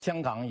香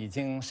港已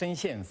经深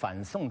陷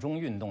反送中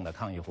运动的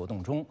抗议活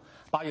动中。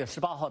8月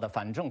18号的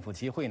反政府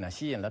集会呢，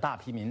吸引了大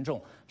批民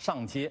众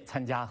上街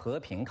参加和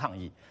平抗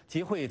议。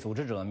集会组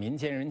织者民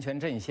间人权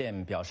阵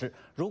线表示，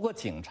如果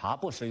警察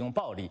不使用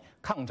暴力，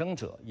抗争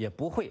者也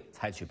不会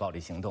采取暴力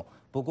行动。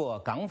不过，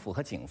港府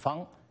和警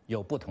方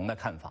有不同的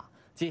看法。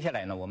接下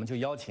来呢，我们就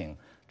邀请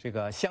这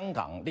个香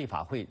港立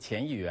法会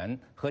前议员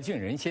何俊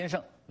仁先生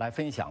来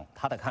分享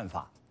他的看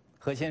法。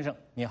何先生，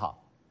你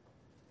好。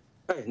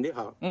哎，你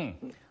好。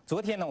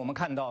昨天呢，我们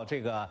看到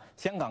这个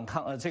香港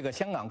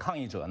抗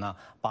议者呢，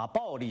把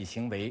暴力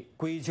行为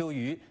归咎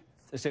于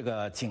这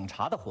个警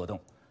察的活动，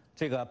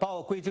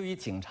归咎于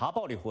警察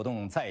暴力活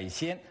动在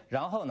先，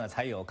然后呢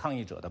才有抗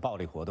议者的暴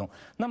力活动。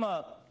那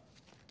么，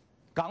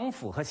港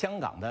府和香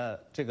港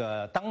的这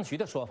个当局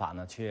的说法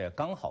呢，却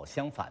刚好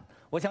相反。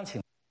我想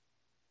请，怎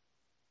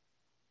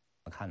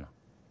么看呢？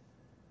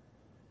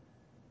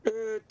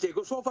这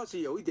个说法是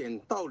有一点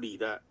道理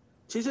的。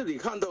其实你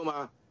看到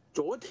吗？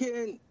昨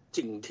天、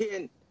今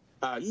天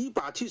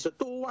，170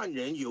多万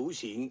人游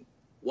行，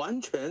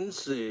完全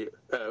是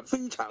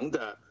非常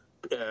的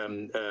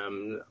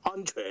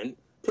安全，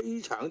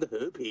非常的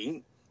和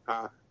平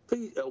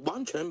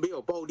完全没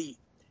有暴力，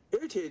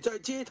而且在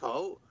街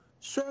头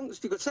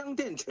这个商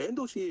店全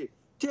都是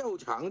照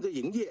常的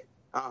营业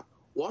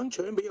完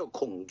全没有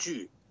恐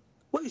惧。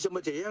为什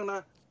么这样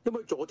呢？因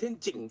为昨天、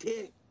今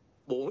天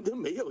我们都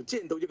没有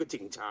见到这个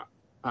警察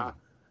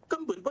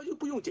根本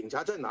不用警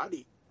察在哪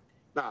里。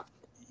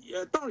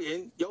当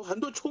然有很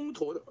多冲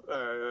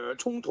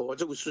突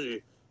就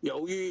是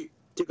由于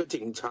这个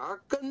警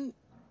察跟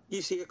一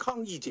些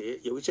抗议者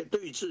有一些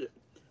对峙，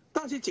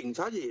但是警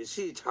察也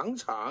是常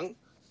常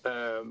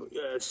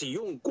使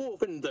用过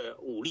分的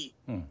武力。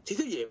其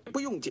实也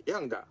不用这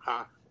样的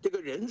这个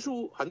人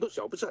数很多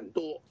时候不是很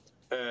多，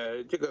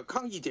这个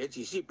抗议者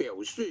只是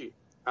表示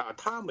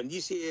他们一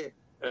些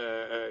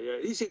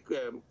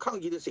抗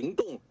议的行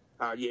动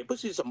也不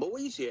是什么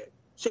威胁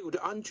社会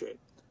的安全。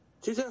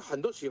其实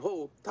很多时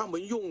候，他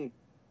们用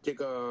这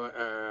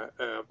个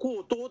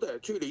过多的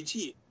催泪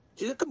剂，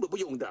其实根本不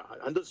用的。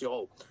很多时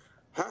候，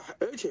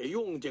而且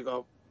用这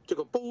个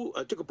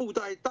布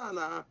袋弹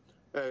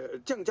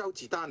橡胶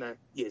子弹呢，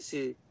也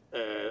是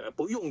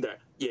不用的，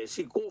也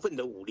是过分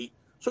的武力。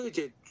所以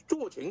这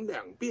做成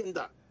两边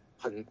的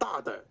很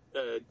大的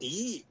敌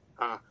意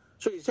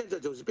所以现在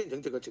就是变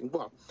成这个情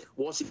况。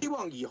我希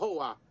望以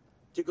后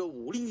这个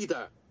武力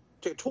的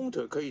这个冲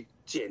突可以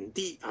减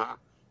低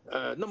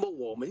那么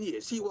我们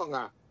也希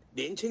望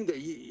年轻的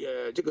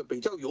这个比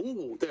较勇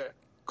武的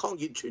抗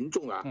议群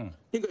众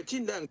应该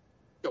尽量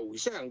走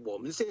向我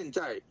们现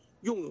在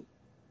用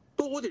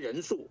多的人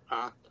数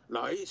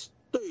来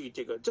对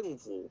这个政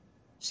府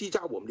施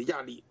加我们的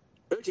压力，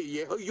而且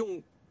也可以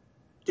用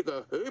这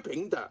个和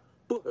平的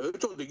不合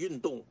作的运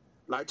动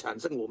来产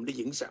生我们的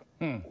影响。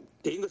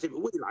这应该是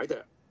未来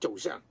的走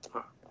向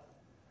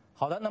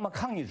好的，那么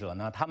抗议者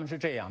呢？他们是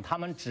这样，他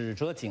们指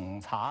责警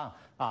察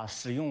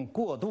使用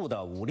过度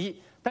的武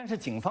力，但是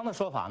警方的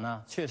说法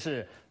呢，却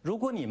是如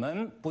果你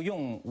们不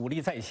用武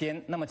力在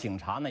先，那么警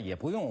察呢也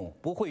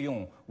不会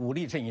用武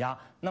力镇压。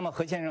那么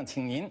何先生，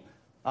请您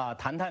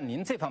谈谈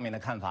您这方面的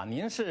看法。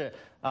您是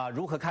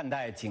如何看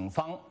待警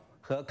方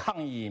和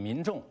抗议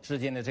民众之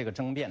间的这个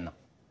争辩呢？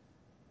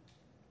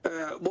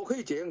我可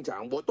以这样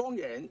讲，我当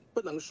然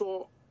不能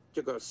说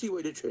这个示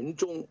威的群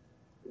众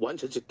完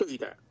全是对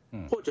的。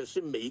或者是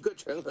每一个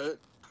场合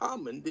他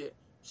们的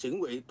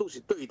行为都是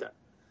对的，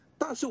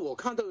但是我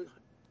看到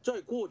在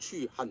过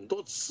去很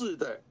多次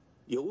的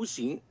游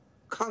行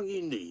抗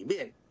议里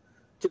面，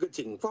这个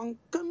警方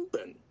根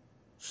本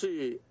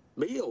是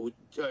没有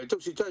就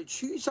是在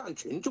驱散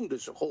群众的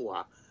时候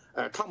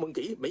他们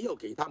没有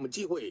给他们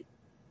机会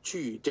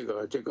去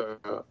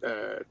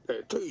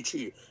退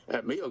去，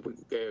没有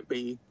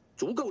给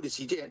足够的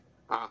时间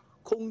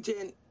空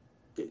间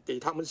给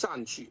他们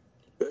散去，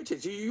而且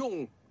是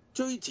用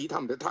追击他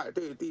们的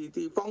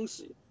方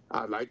式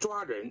来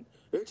抓人，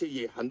而且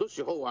也很多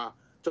时候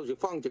就是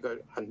放这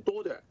个很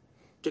多的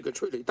这个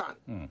催泪弹。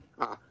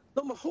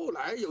那么后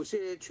来有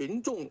些群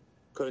众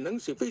可能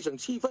是非常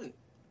气愤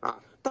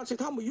但是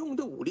他们用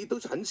的武力都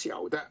是很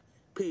小的，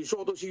譬如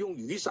说都是用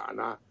雨伞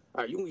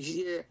用一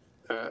些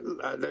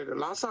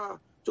拉沙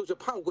就是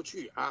抛过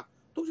去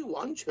都是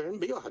完全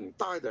没有很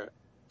大的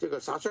这个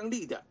杀伤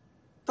力的，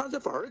但是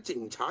反而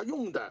警察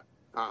用的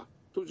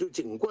都是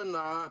警棍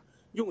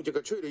用这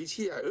个催泪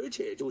器而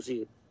且就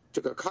是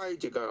这个开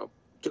这个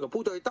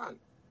布袋弹，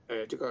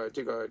这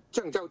个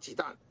橡胶子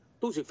弹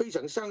都是非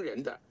常伤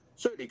人的。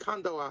所以你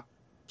看到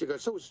这个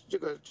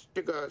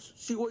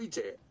示威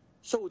者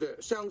受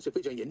的伤是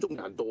非常严重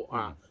的很多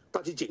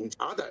但是警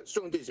察的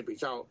相对是比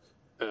较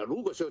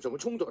如果是有什么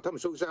冲突，他们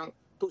受伤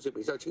都是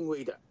比较轻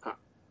微的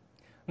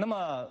那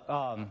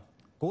么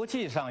国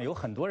际上有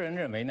很多人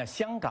认为呢，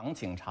香港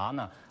警察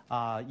呢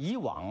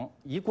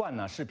一贯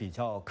呢是比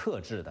较克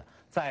制的，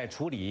在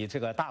处理这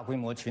个大规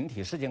模群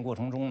体事件过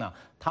程中呢，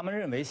他们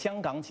认为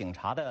香港警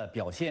察的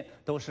表现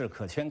都是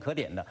可圈可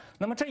点的。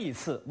那么这一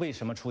次为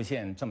什么出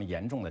现这么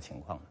严重的情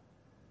况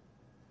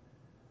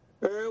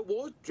呢？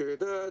我觉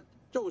得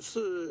就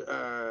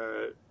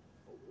是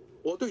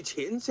我对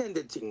前线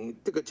的警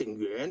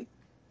员，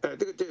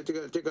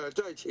这个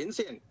在前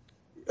线，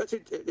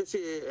这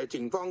些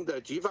警方的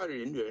执法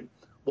人员，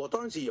我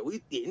当然是有一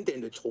点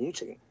点的同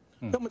情。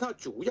那么他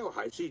主要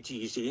还是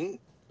执行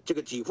这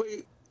个指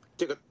挥，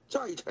这个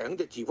在场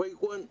的指挥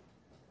官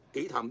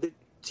给他们的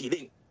指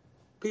令，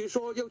比如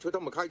说要求他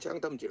们开枪，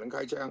他们只能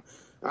开枪；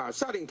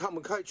下令他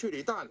们开催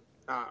泪弹，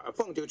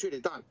放这个催泪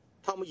弹，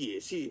他们也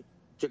是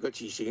这个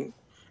执行。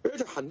而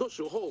且很多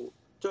时候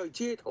在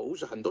街头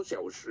是很多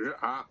小时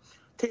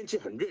天气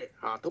很热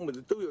他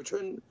们都有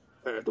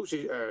都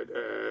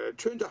是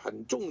穿着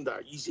很重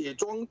的一些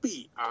装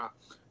备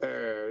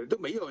都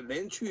没有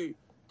连去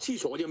厕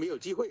所也没有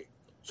机会。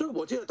所以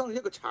我觉得，当然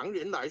一个常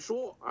人来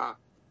说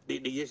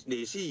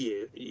你是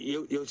也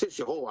有些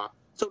时候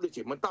受了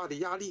这么大的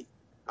压力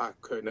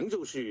可能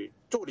就是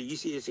做了一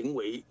些行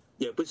为，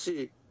也不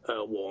是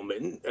我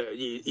们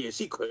也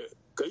是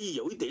可以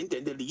有一点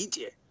点的理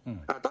解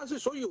但是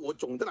所以我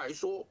总的来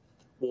说，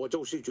我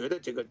就是觉得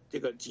这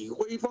个指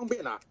挥方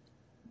面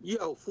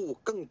要负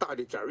更大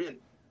的责任。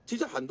其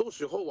实很多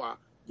时候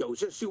有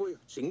些示威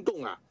行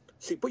动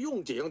是不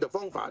用这样的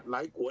方法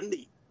来管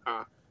理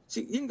是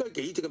应该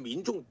给这个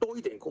民众多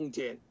一点空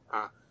间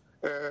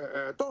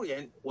当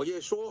然我也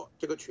说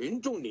这个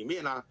群众里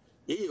面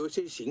也有一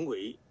些行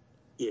为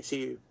也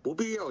是不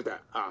必要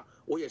的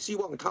我也希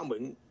望他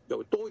们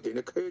有多一点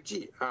的科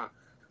技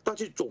但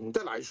是总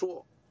的来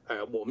说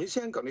我们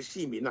香港的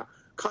市民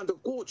看到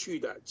过去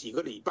的几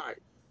个礼拜，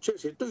确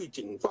实对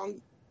警方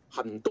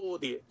很多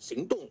的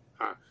行动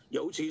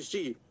尤其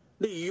是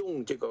利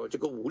用这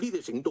个武力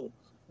的行动，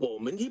我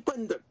们一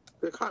般的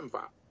看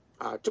法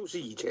就是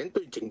以前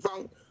对警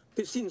方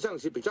的印象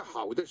是比较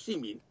好的市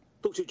民，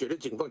都是觉得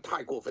警方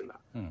太过分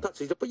了他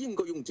其实不应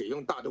该用这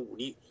样大的武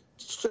力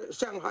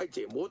伤害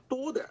这么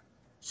多的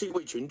示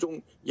威群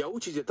众，尤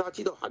其是他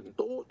知道很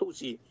多都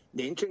是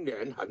年轻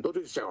人，很多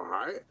都是小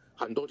孩，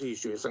很多都是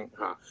学生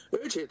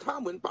而且他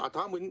们把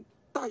他们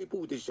逮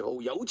捕的时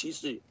候，尤其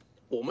是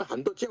我们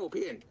很多照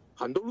片、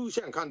很多录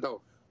像看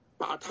到，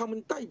把他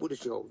们逮捕的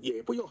时候，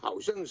也不用好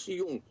像是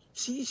用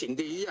西行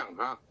的一样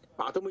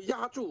把他们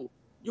压住，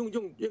用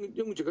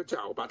这个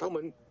脚把他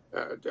们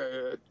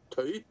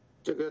腿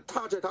这个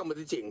踏在他们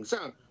的颈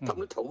上、他们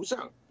的头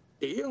上，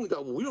这样的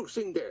侮辱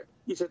性的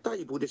一些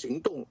逮捕的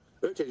行动，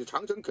而且是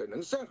常常可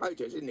能伤害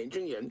这些年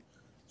轻人，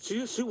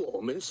其实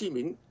我们市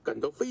民感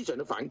到非常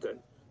的反感。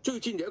最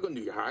近有一个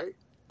女孩，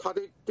她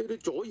的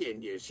左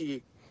眼也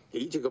是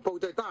给这个爆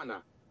炸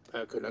弹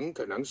可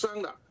能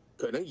伤了，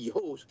可能以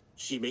后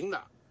失明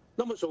了。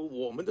那么说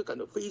我们都感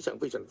到非常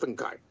非常愤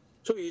慨。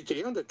所以这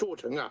样的做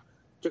成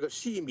这个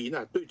市民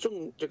对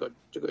这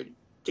个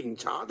警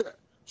察的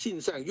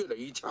信息越来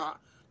越差。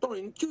当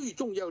然最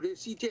重要的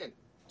事件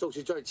就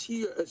是在7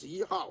月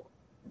21号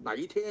那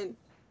一天，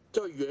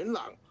在元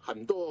朗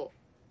很多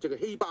这个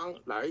黑帮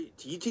来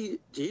袭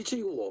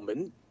击我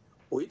们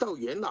回到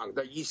元朗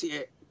的一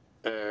些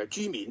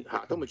居民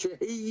他们穿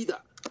黑衣的，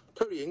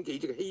突然给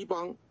这个黑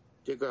帮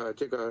这个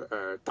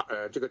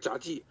袭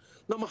击，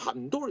那么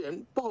很多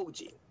人报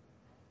警，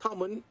他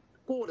们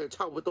过了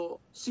差不多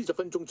40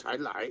分钟才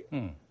来，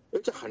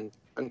而且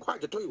很快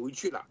就退回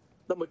去了。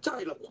那么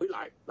再回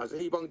来，那是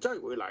黑帮再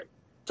回来，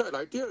再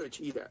来第二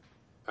期的，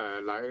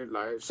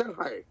来伤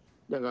害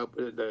那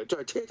个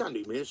在车站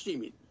里面的市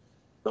民。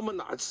那么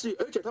哪次？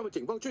而且他们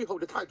警方最后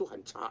的态度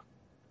很差，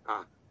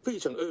非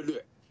常恶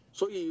劣。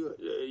所以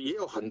也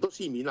有很多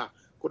市民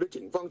觉得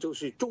警方就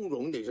是纵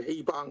容那些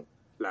黑帮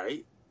来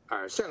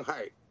伤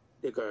害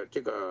这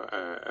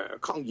个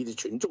抗议的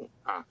群众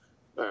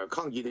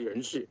抗议的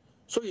人士。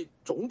所以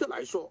总的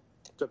来说，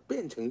这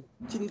变成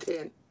今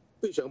天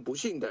非常不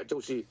幸的，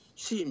就是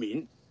市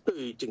民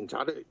对警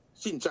察的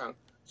印象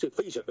是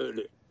非常恶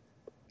劣。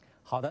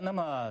好的，那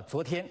么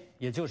昨天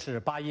也就是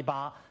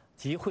818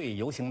集会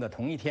游行的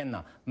同一天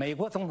呢，美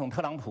国总统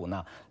特朗普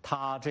呢，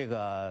他这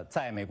个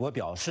在美国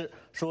表示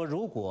说，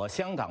如果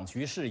香港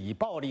局势以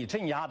暴力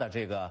镇压的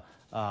这个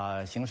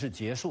形式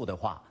结束的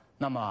话，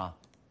那么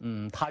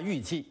他预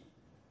计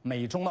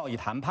美中贸易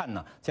谈判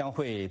呢将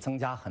会增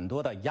加很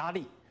多的压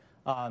力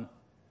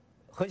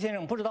何先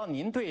生，不知道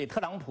您对特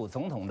朗普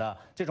总统的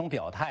这种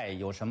表态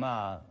有什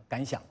么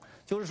感想？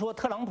就是说，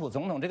特朗普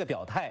总统这个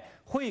表态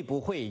会不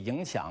会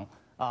影响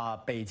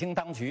北京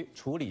当局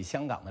处理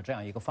香港的这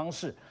样一个方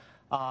式？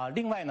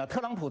另外呢，特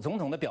朗普总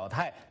统的表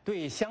态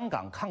对香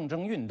港抗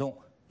争运动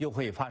又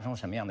会发生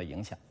什么样的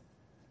影响？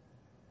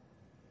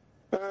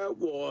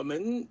我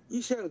们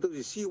一向都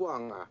是希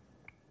望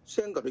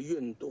香港的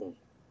运动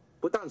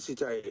不但是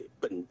在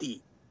本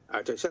地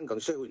在香港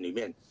社会里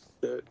面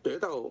得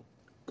到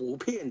普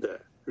遍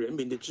的人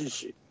民的支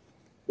持。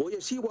我也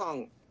希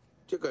望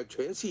这个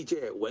全世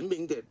界文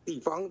明的地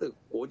方的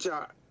国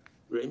家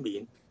人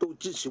民都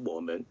支持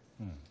我们。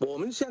我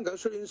们香港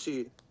虽然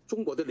是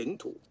中国的领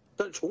土，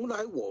但从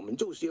来我们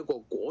就是一个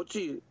国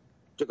际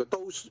这个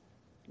都市，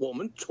我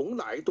们从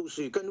来都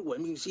是跟文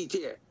明世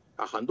界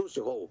很多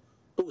时候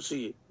都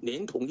是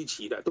连同一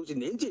起的，都是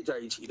连接在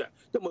一起的。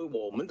那么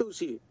我们都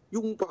是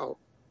拥抱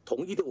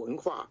同一的文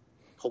化、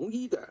同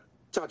一的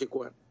价值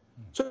观。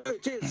所以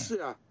这次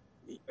啊，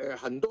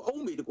很多欧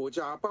美的国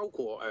家，包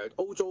括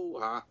欧洲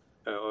啊，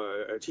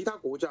其他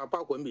国家，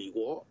包括美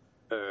国，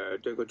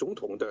这个总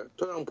统的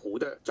特朗普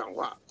的讲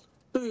话，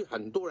对于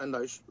很多人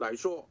来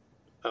说，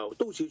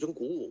都是一种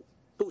鼓舞，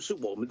都是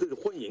我们这个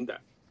欢迎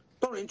的。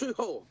当然最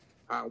后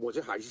啊，我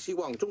还是希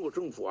望中国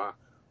政府啊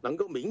能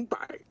够明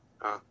白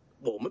啊，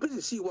我们不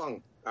是希望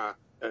啊，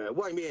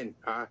外面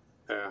啊，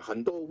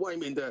很多外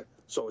面的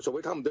所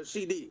谓他们的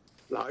势力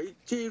来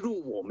介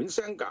入我们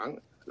香港，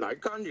来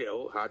干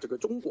扰啊这个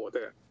中国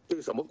的这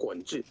个什么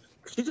管制，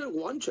其实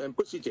完全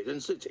不是这件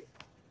事情，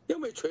因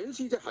为全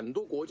世界很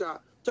多国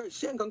家在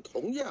香港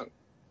同样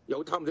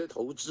有他们的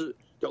投资，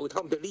有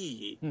他们的利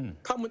益，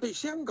他们对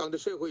香港的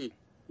社会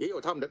也有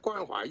他们的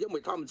关怀，因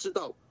为他们知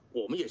道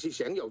我们也是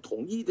享有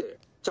统一的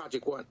价值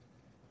观，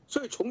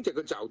所以从这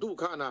个角度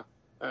看呢，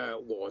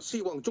我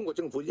希望中国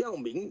政府要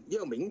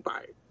明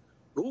白，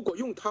如果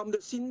用他们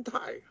的心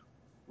态，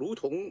如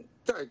同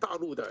在大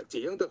陆的这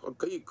样的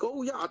可以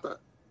高压的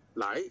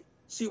来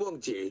希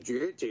望解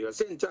决这个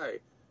现在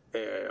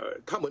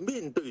他们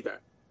面对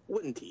的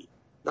问题，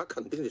那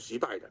肯定是失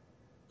败的，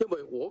因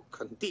为我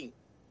肯定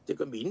这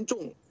个民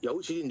众，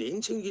尤其是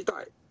年轻一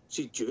代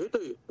是绝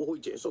对不会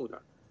接受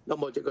的。那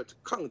么这个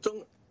抗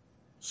争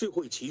是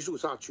会持续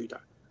下去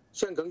的，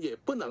香港也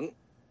不能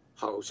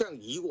好像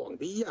以往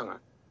的一样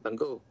啊，能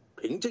够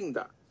平静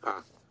的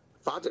啊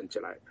发展起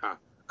来啊，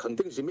肯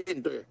定是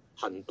面对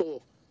很多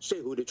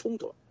社会的冲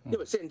突，因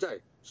为现在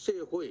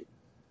社会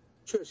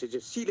确实是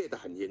撕裂的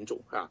很严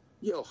重啊，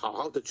要好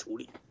好的处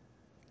理。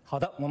好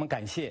的，我们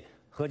感谢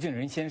何俊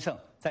仁先生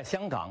在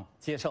香港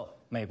接受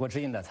美国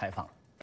之音的采访。